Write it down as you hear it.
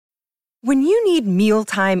When you need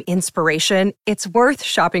mealtime inspiration, it's worth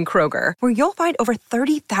shopping Kroger, where you'll find over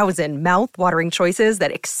 30,000 mouth-watering choices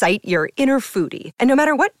that excite your inner foodie. And no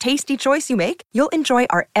matter what tasty choice you make, you'll enjoy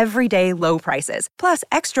our everyday low prices, plus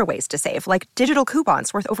extra ways to save, like digital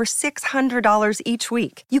coupons worth over $600 each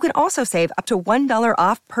week. You can also save up to $1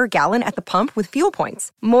 off per gallon at the pump with fuel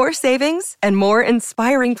points. More savings and more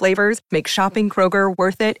inspiring flavors make shopping Kroger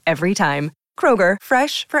worth it every time. Kroger,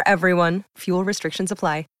 fresh for everyone. Fuel restrictions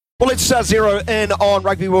apply. Well, let's zero in on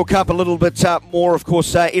Rugby World Cup a little bit more. Of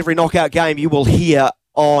course, every knockout game you will hear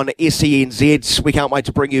on SENZ. We can't wait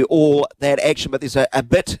to bring you all that action, but there's a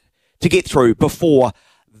bit to get through before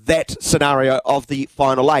that scenario of the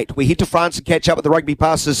final eight. We head to France and catch up with the Rugby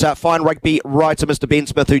Passes fine rugby writer, Mr. Ben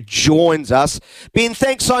Smith, who joins us. Ben,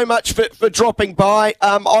 thanks so much for dropping by.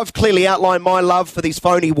 I've clearly outlined my love for these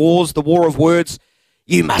phony wars, the war of words.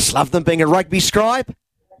 You must love them being a rugby scribe.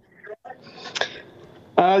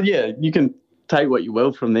 Yeah, you can take what you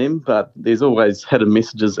will from them, but there's always hidden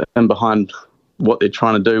messages in behind what they're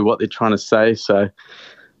trying to do, what they're trying to say. So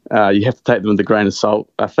you have to take them with a grain of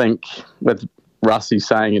salt. I think with Rusty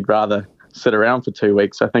saying he'd rather sit around for 2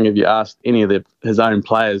 weeks, I think if you asked any of his own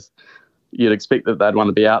players, you'd expect that they'd want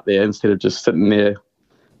to be out there instead of just sitting there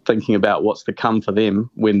thinking about what's to come for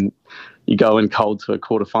them when you go in cold to a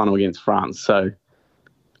quarterfinal against France. So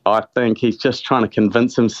I think he's just trying to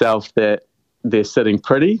convince himself that they're sitting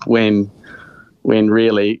pretty when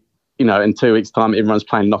really, in 2 weeks' time, everyone's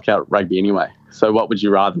playing knockout rugby anyway. So what would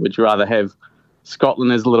you rather? Would you rather have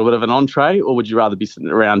Scotland as a little bit of an entree, or would you rather be sitting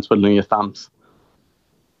around twiddling your thumbs?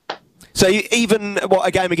 So even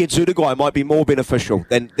a game against Uruguay might be more beneficial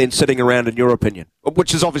than sitting around, in your opinion,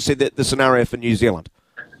 which is obviously the scenario for New Zealand.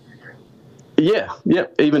 Yeah,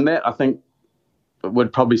 even that, I think,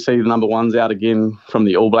 would probably see the number ones out again from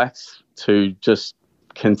the All Blacks to just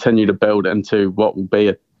continue to build into what will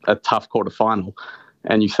be a tough quarter-final.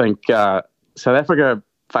 And you think South Africa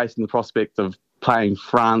facing the prospect of playing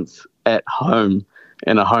France at home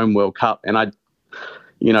in a home World Cup, and I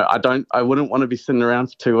wouldn't want to be sitting around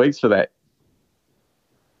for 2 weeks for that.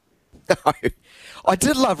 No. I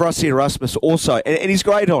did love Rusty Erasmus also, and he's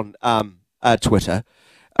great on Twitter.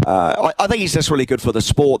 I think he's just really good for the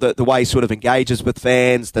sport, the way he sort of engages with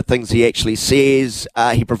fans, the things he actually says.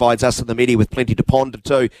 He provides us in the media with plenty to ponder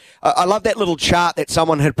too. I love that little chart that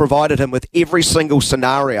someone had provided him with every single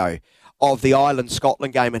scenario of the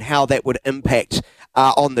Ireland-Scotland game and how that would impact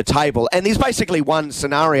on the table. And there's basically one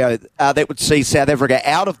scenario that would see South Africa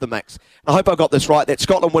out of the mix. I hope I got this right, that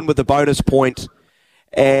Scotland win with a bonus point,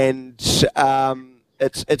 and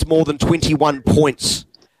it's more than 21 points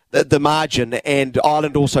the margin, and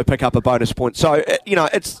Ireland also pick up a bonus point. So,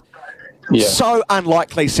 it's so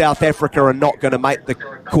unlikely South Africa are not going to make the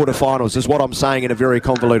quarterfinals, is what I'm saying in a very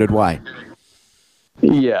convoluted way.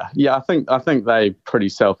 Yeah, I think they're pretty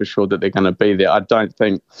self-assured that they're going to be there. I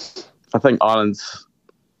think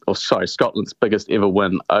Scotland's biggest ever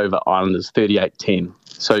win over Ireland is 38-10.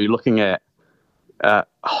 So you're looking at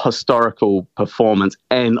historical performance,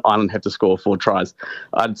 and Ireland have to score 4 tries.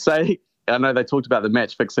 I'd say, I know they talked about the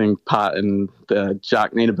match-fixing part in the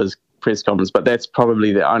Jacques Nienaber's press conference, but that's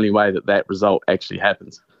probably the only way that result actually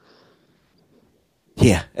happens.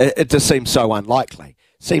 Yeah, it just seems so unlikely.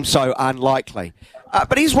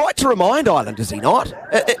 But he's right to remind Ireland, is he not?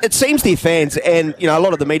 It seems their fans, and a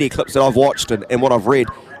lot of the media clips that I've watched and what I've read,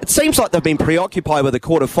 it seems like they've been preoccupied with the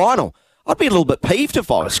quarter-final. I'd be a little bit peeved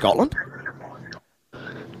if I was Scotland.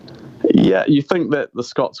 Yeah, you think that the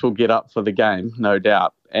Scots will get up for the game, no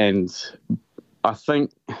doubt. And I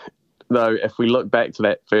think, though, if we look back to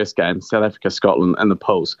that first game, South Africa, Scotland, and the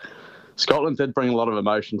pools, Scotland did bring a lot of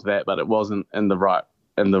emotion to that, but it wasn't in the right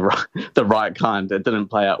kind. It didn't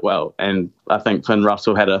play out well. And I think Finn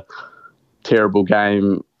Russell had a terrible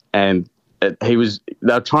game, and they were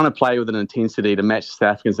trying to play with an intensity to match the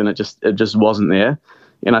South Africans, and it just wasn't there.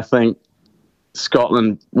 And I think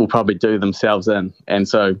Scotland will probably do themselves in. And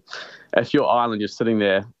so if you're Ireland, you're sitting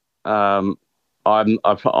there,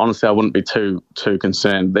 honestly, I wouldn't be too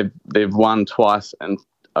concerned. They've won twice in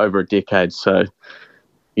over a decade, so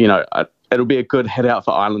it'll be a good head out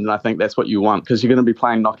for Ireland, and I think that's what you want, because you're going to be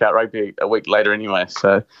playing knockout rugby a week later anyway.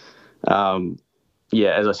 So,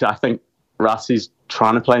 as I said, I think Rusty's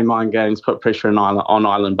trying to play mind games, put pressure on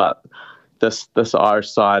Ireland, but this Irish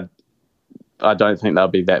side, I don't think they'll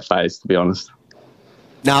be that phased, to be honest.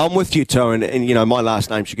 No, I'm with you too, and my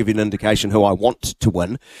last name should give you an indication who I want to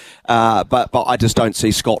win, but I just don't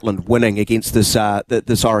see Scotland winning against this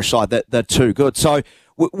Irish side. They're too good. So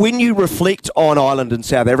when you reflect on Ireland and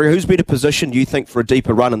South Africa, who's better positioned, do you think, for a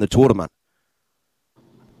deeper run in the tournament?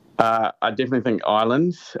 I definitely think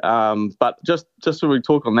Ireland. But just so we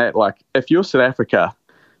talk on that, like if you're South Africa,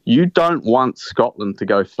 you don't want Scotland to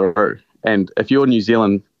go through. And if you're New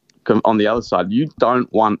Zealand on the other side, you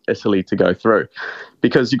don't want Italy to go through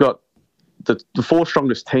because you've got the four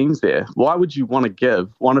strongest teams there. Why would you want to give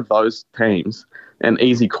one of those teams an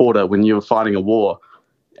easy quarter when you're fighting a war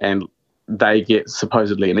and they get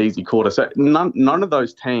supposedly an easy quarter? So none of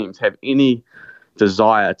those teams have any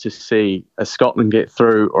desire to see a Scotland get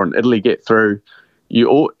through or an Italy get through.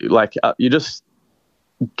 You're just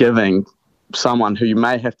giving someone who you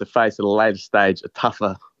may have to face at a later stage a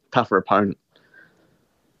tougher opponent.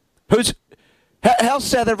 How's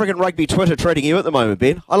South African rugby Twitter treating you at the moment,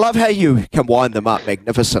 Ben? I love how you can wind them up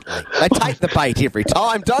magnificently. They take the bait every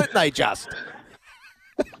time, don't they, just?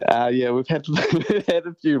 Yeah, we've had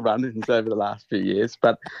a few run-ins over the last few years,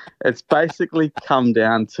 but it's basically come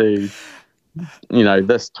down to,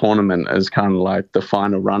 this tournament is kind of like the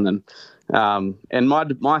final run-in. And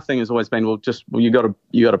my thing has always been, you got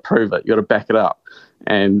to prove it, you got to back it up,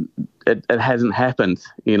 and it hasn't happened.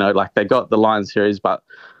 Like they got the Lions series, but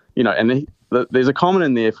there's a comment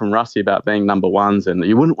in there from Rusty about being number ones, and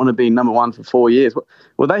you wouldn't want to be number one for 4 years.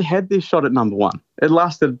 Well, they had their shot at number one. It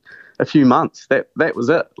lasted a few months. That was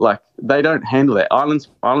it. Like they don't handle that. Ireland's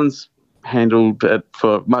handled it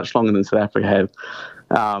for much longer than South Africa have,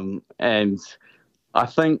 and I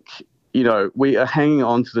think we are hanging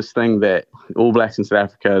on to this thing that All Blacks and South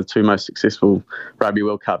Africa are the two most successful Rugby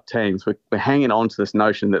World Cup teams. We're hanging on to this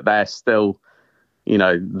notion that they're still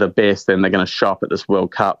the best and they're going to shop at this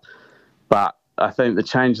World Cup. But I think the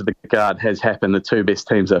change of the guard has happened. The two best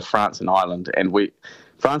teams are France and Ireland. And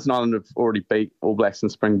France and Ireland have already beat All Blacks and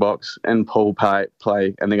Springboks in pool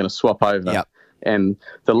play, and they're going to swap over. Yep. And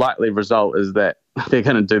the likely result is that they're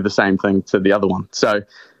going to do the same thing to the other one. So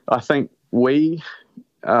I think we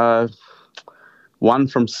 1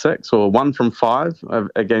 from 6 or 1 from 5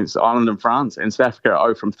 against Ireland and France, and South Africa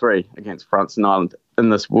 0 from 3 against France and Ireland in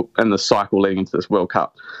the cycle leading into this World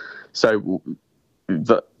Cup. So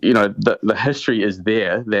the history is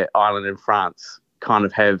there that Ireland and France kind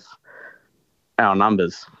of have our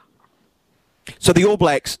numbers. So the All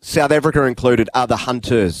Blacks, South Africa included, are the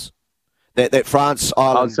hunters. That France,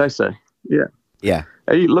 Ireland. I would say so. Yeah. Yeah.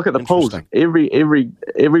 You look at the polls. Every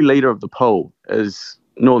leader of the poll is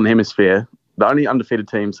Northern Hemisphere. The only undefeated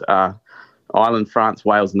teams are Ireland, France,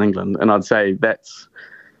 Wales, and England. And I'd say that's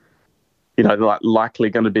likely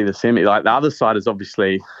going to be the semi. Like the other side is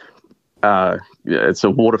obviously it's a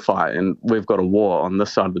water fight, and we've got a war on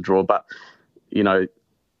this side of the draw. But the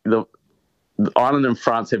Ireland and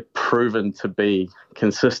France have proven to be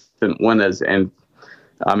consistent winners, and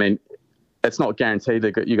I mean it's not guaranteed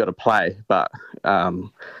that you got to play, but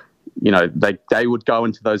they would go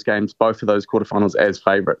into those games, both of those quarterfinals, as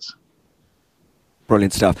favourites.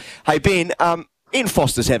 Brilliant stuff. Hey Ben, Ian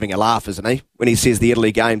Foster's having a laugh, isn't he, when he says the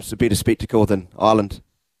Italy game's a better spectacle than Ireland,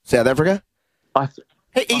 South Africa?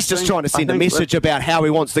 He's just trying to send a message about how he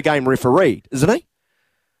wants the game refereed, isn't he?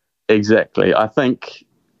 Exactly. I think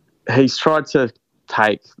he's tried to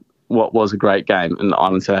take what was a great game in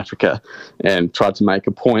Ireland, South Africa, and tried to make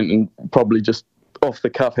a point, and probably just off the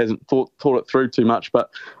cuff hasn't thought it through too much. But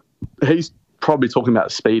he's probably talking about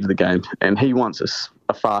the speed of the game, and he wants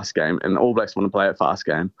a fast game, and All Blacks want to play a fast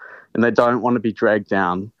game, and they don't want to be dragged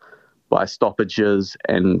down by stoppages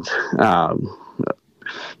and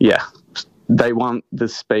they want the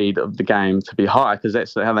speed of the game to be high because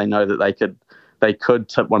that's how they know that they could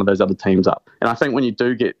tip one of those other teams up. And I think when you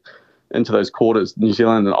do get into those quarters, New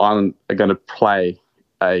Zealand and Ireland are going to play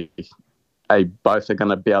both are going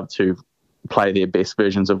to be able to play their best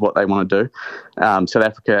versions of what they want to do. South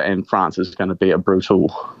Africa and France is going to be a brutal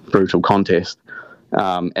contest.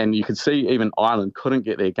 And you could see even Ireland couldn't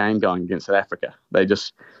get their game going against South Africa. They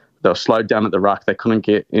were slowed down at the ruck. They couldn't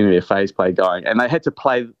get any of their phase play going, and they had to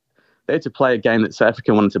play a game that South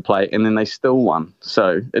Africa wanted to play, and then they still won.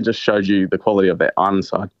 So it just showed you the quality of that Ireland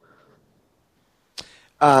side.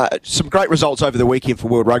 Some great results over the weekend for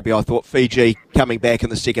World Rugby. I thought Fiji coming back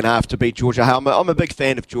in the second half to beat Georgia. I'm a big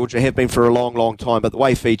fan of Georgia, have been for a long, long time, but the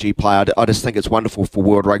way Fiji play, I just think it's wonderful for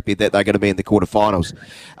World Rugby that they're going to be in the quarterfinals.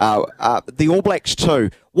 The All Blacks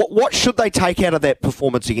too, what should they take out of that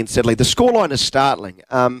performance against Italy? The scoreline is startling.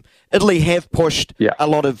 Italy have pushed a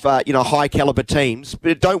lot of high caliber teams,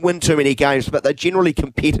 but don't win too many games, but they're generally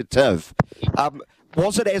competitive.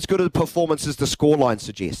 Was it as good a performance as the scoreline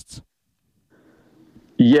suggests?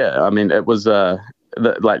 Yeah, I mean, it was the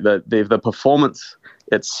performance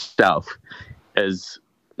itself is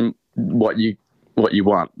what you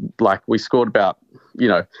want. Like we scored about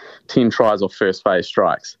 10 tries or first phase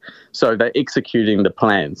strikes. So they're executing the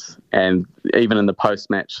plans. And even in the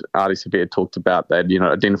post-match, Ardie Savea talked about they'd,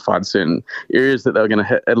 identified certain areas that they were going to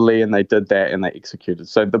hit Italy, and they did that and they executed.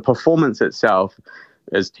 So the performance itself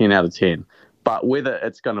is 10 out of 10. But whether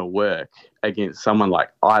it's going to work against someone like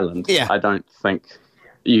Ireland, I don't think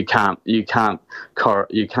you can't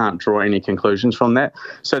draw any conclusions from that.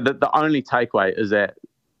 So the only takeaway is that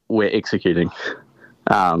we're executing.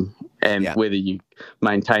 Whether you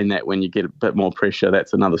maintain that when you get a bit more pressure,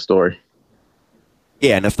 that's another story.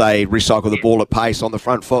 Yeah, and if they recycle the ball at pace on the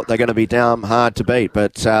front foot, they're going to be damn hard to beat.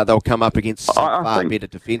 But they'll come up against far better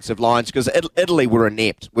defensive lines, because Italy were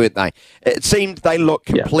inept, weren't they? It seemed they looked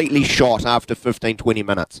completely shot after 15, 20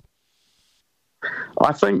 minutes.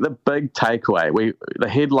 I think the big takeaway, the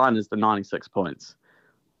headline is the 96 points.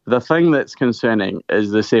 The thing that's concerning is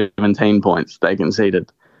the 17 points they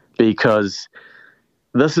conceded, because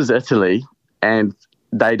this is Italy, and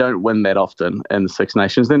they don't win that often in the Six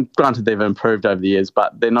Nations. Then, granted, they've improved over the years,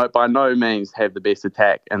 but they by no means have the best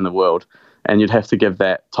attack in the world, and you'd have to give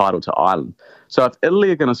that title to Ireland. So if Italy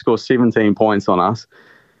are going to score 17 points on us,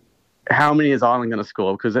 how many is Ireland going to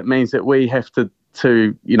score? Because it means that we have to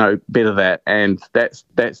better that, and that's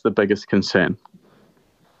the biggest concern.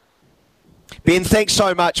 Ben, thanks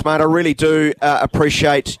so much, mate. I really do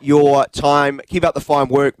appreciate your time. Keep up the fine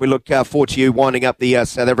work. We look forward to you winding up the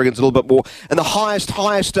South Africans a little bit more. And the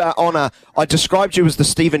highest honour, I described you as the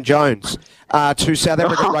Stephen Jones to South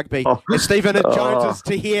African rugby. Stephen Jones is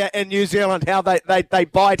to here in New Zealand, how they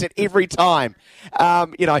bite it every time.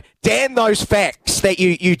 Damn those facts that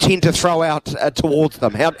you tend to throw out towards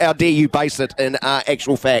them. How dare you base it in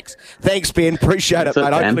actual facts. Thanks, Ben. Appreciate it,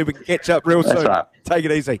 mate. Hopefully we can catch up real soon. Right. Take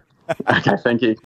it easy. Okay, thank you.